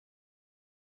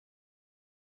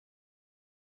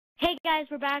Hey guys,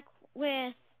 we're back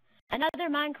with another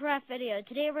Minecraft video.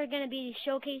 Today we're going to be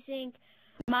showcasing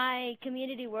my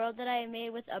community world that I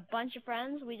made with a bunch of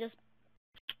friends. We just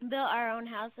built our own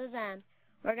houses and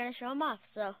we're going to show them off.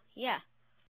 So yeah,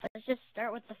 let's just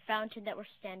start with the fountain that we're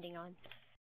standing on.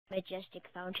 Majestic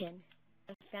fountain.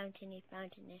 A fountainy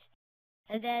fountainist.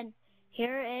 And then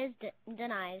here is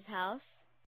Denai's house.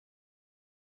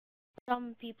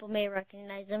 Some people may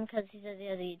recognize him because he's on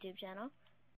the other YouTube channel.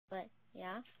 But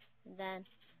yeah. And then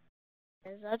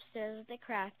there's upstairs with the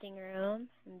crafting room,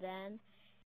 and then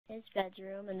his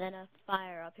bedroom, and then a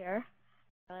fire up here.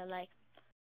 I like the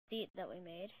seat that we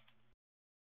made.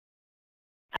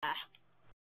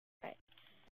 Right.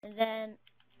 And then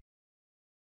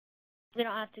we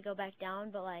don't have to go back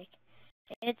down, but like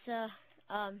it's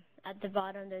at the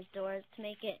bottom there's doors to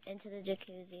make it into the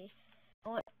jacuzzi.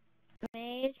 What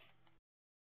made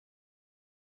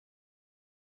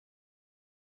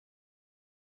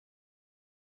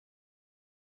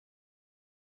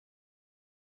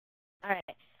Alright,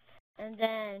 and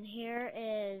then here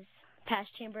is past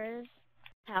chambers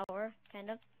tower, kind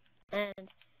of, and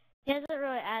he hasn't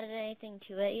really added anything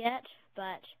to it yet,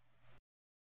 but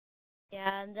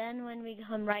yeah, and then when we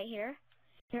come right here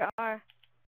are,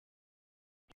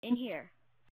 in here,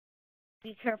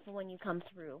 be careful when you come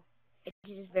through, it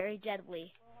is very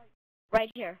deadly, right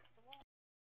here,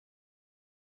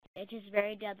 it is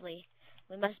very deadly,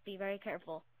 we must be very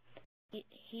careful.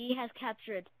 He has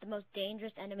captured the most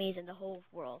dangerous enemies in the whole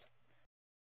world.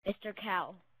 Mr.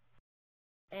 Cow.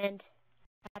 And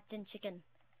Captain Chicken.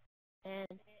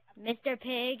 And Mr.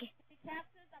 Pig.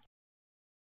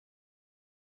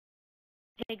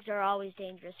 Pigs are always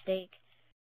dangerous.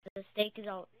 The steak is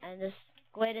out, and the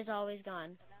squid is always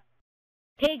gone.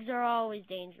 Pigs are always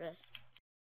dangerous.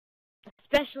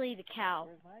 Especially the cow.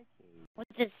 With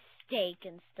the steak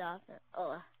and stuff.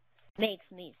 Ugh. Makes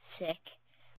me sick.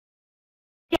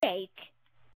 Steak.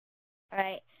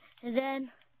 Alright, and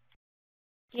then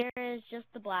here is just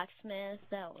the blacksmith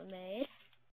that we made.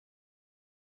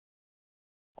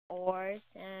 Ores,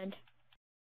 and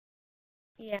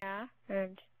yeah,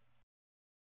 and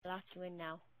I locked you in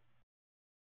now.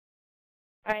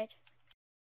 Alright,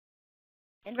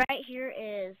 and right here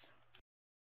is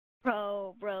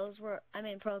Pro Bro's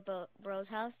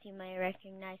house. You might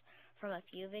recognize from a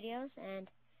few videos, and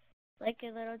like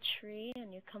a little tree,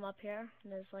 and you come up here,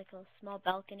 and there's like a small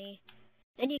balcony.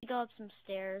 Then you go up some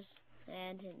stairs,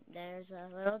 and there's a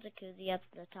little jacuzzi up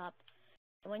the top.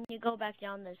 And when you go back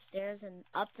down the stairs, and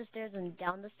up the stairs, and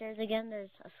down the stairs again, there's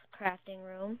a crafting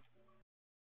room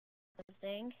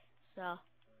thing. So,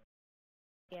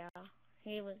 yeah,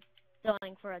 he was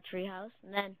going for a tree house.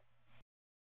 And then,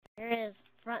 here is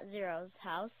Front Zero's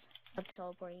house. I'll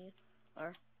teleport you,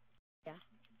 or, yeah.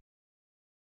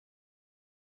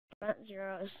 Front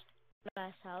Zero's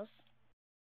last house.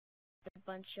 A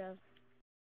bunch of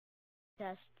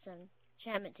chests and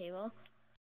enchantment table.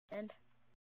 And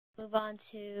move on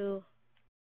to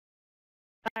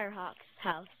Firehawk's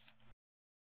house.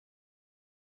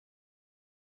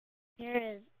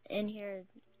 Here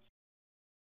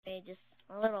made just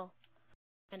a little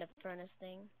kind of furnace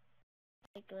thing.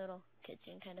 Like a little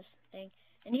kitchen kind of thing.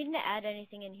 And he didn't add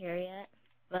anything in here yet,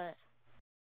 but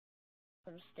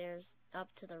some stairs up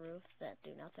to the roof that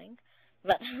do nothing.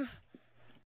 But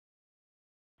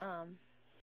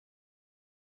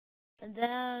and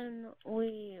then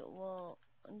we will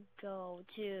go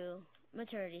to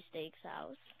Maternity Steak's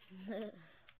house.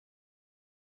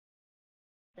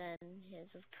 Then here's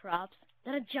his crops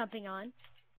that I'm jumping on.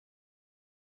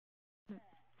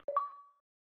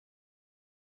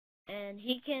 And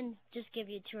he can just give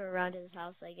you a tour around his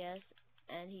house, I guess.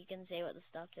 And he can say what the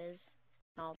stuff is.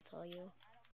 I'll tell you.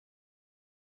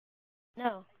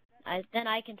 No, then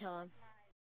I can tell him.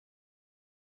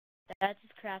 That's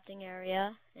his crafting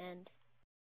area, and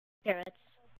carrots.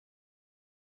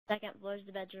 Second floor is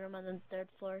the bedroom, and then third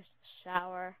floor is the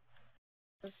shower.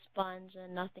 The sponge,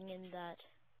 and nothing in that.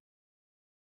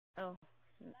 Oh.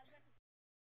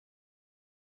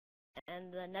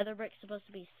 And the nether brick's supposed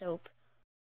to be soap.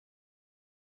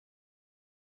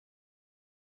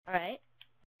 Alright.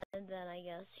 And then I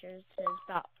guess here's his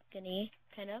balcony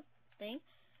kind of thing.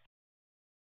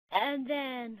 And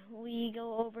then we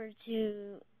go over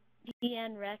to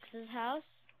DN Rex's house.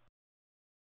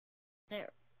 He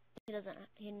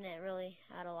didn't really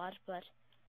add a lot, but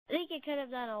I think he could have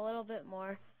done a little bit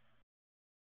more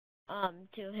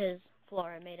to his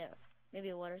floor and made it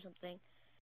maybe wood or something.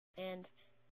 And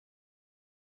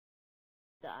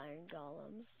the iron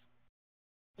golems.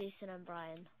 Jason and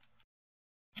Brian.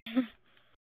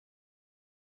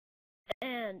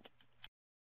 And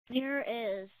here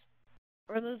is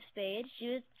remove spade. She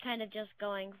was kind of just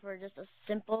going for just a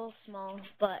simple, small,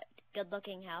 but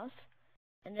good-looking house.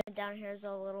 And then down here is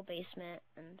a little basement,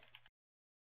 and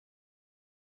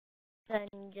then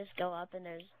you just go up, and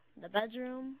there's the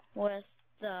bedroom with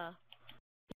the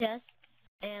chest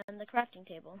and the crafting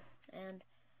table. And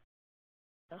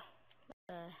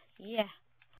yeah.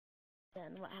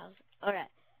 Then what house? Alright.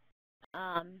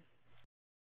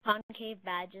 Concave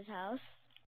Badge's house.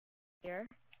 Here.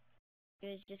 He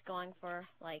was just going for,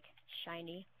 like,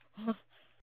 shiny.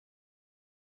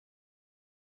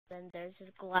 Then there's his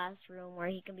glass room where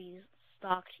he can be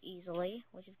stalked easily,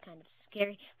 which is kind of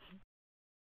scary.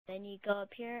 Then you go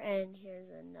up here, and here's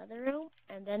another room,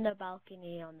 and then the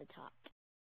balcony on the top.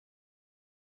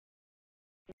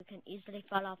 You can easily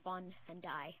fall off on and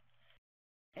die.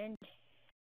 And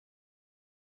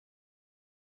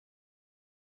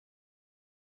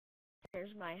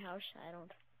here's my house.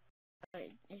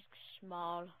 It's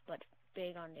small, but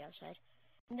big on the outside.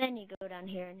 And then you go down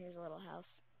here, and here's a little house.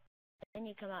 Then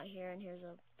you come out here, and here's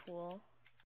a pool,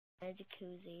 and a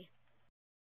jacuzzi,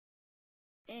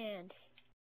 and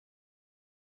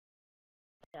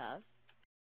stuff.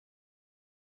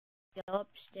 Go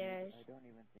upstairs. I don't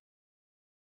even think.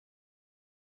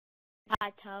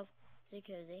 Hot tub,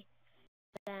 jacuzzi,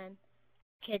 then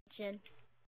kitchen,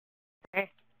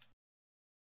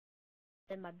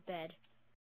 then my bed.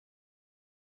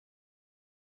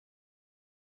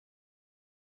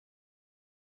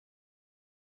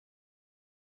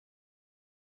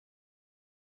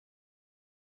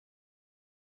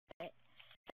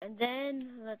 And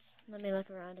then let me look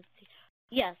around and see.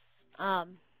 Yes.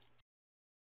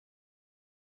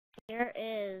 Here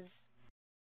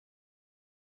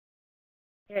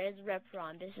is Rep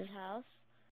Rhombus's house.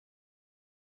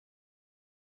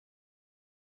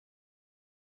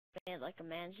 They had like a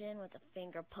mansion with a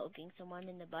finger poking someone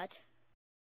in the butt.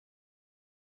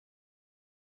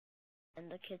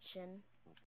 And the kitchen.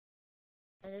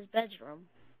 And his bedroom.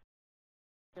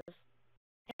 Just,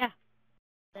 yeah.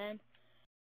 Then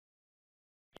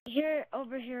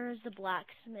over here is the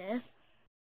blacksmith.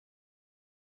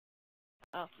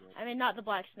 Oh, I mean not the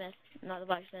blacksmith. Not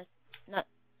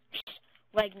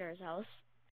Wagner's house.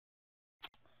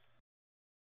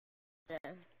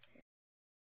 Then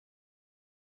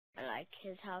I like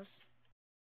his house.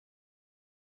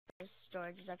 His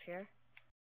storage is up here.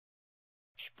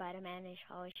 Spider-Man is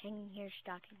always hanging here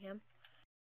stalking him.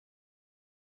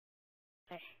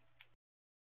 Okay.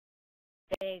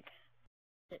 Big.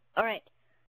 Alright.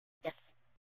 Yes.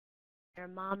 Your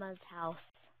mama's house.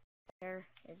 There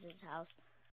is his house.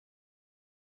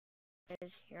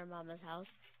 There's your mama's house.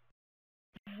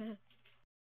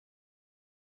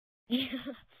 Yeah.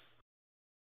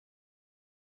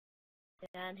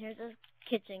 And here's his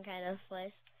kitchen kind of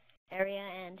place area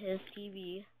and his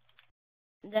TV.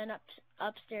 And then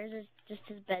upstairs is just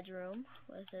his bedroom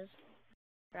with his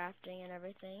crafting and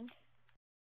everything.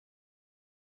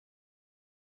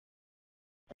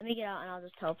 Let me get out and I'll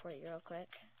just teleport you real quick.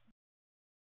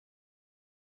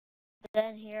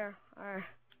 Then here are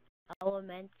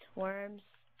element worms.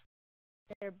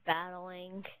 They're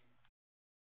battling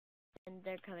and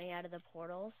they're coming out of the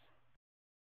portals.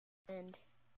 And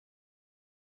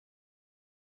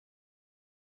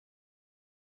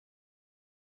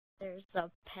there's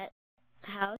a pet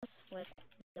house with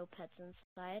no pets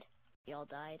inside. They all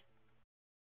died.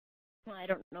 I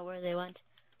don't know where they went.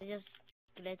 They just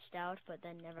glitched out, but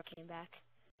then never came back.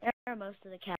 There are most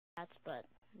of the cats, but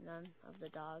none of the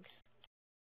dogs.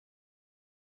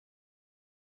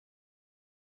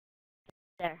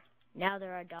 There. Now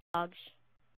there are dogs.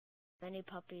 Many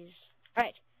puppies.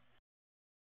 Alright.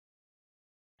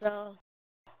 So,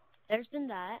 there's been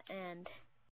that, and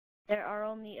there are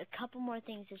only a couple more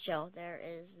things to show. There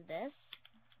is this.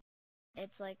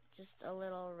 It's like just a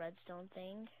little redstone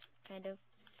thing. Kind of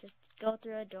just go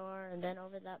through a door and then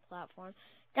over that platform.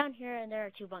 Down here, and there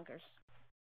are two bunkers.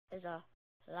 There's a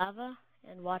lava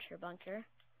and water bunker.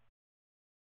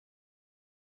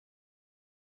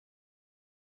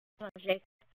 Come on, Jake.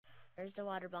 There's the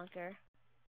water bunker.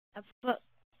 I put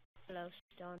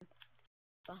glowstone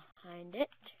behind it,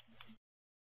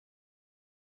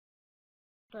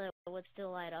 so it would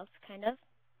still light up, kind of.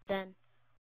 Then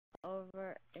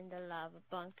over in the lava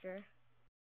bunker,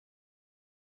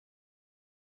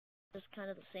 just kind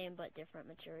of the same but different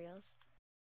materials.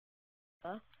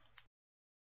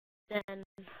 Then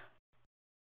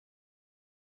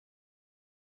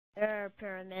there are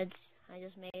pyramids I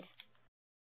just made.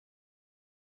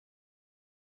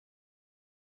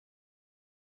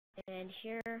 And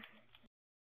here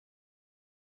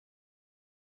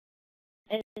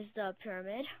is the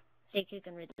pyramid. See if you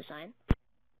can read the sign.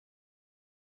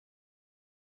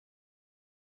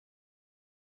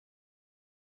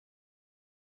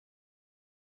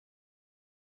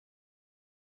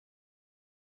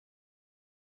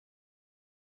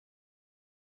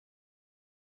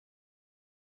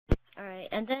 Alright,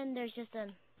 and then there's just a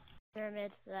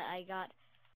pyramid that I got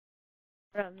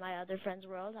from my other friend's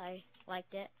world. I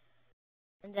liked it.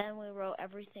 And then we wrote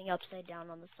everything upside down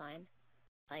on the sign.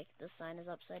 Like, the sign is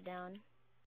upside down.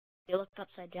 If you look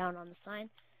upside down on the sign,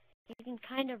 you can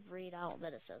kind of read out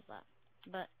that it says that.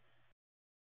 But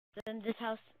then this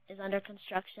house is under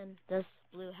construction, this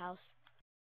blue house.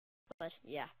 But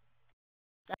yeah,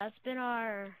 that's been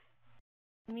our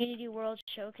Community World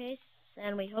Showcase,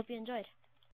 and we hope you enjoyed.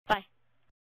 Bye.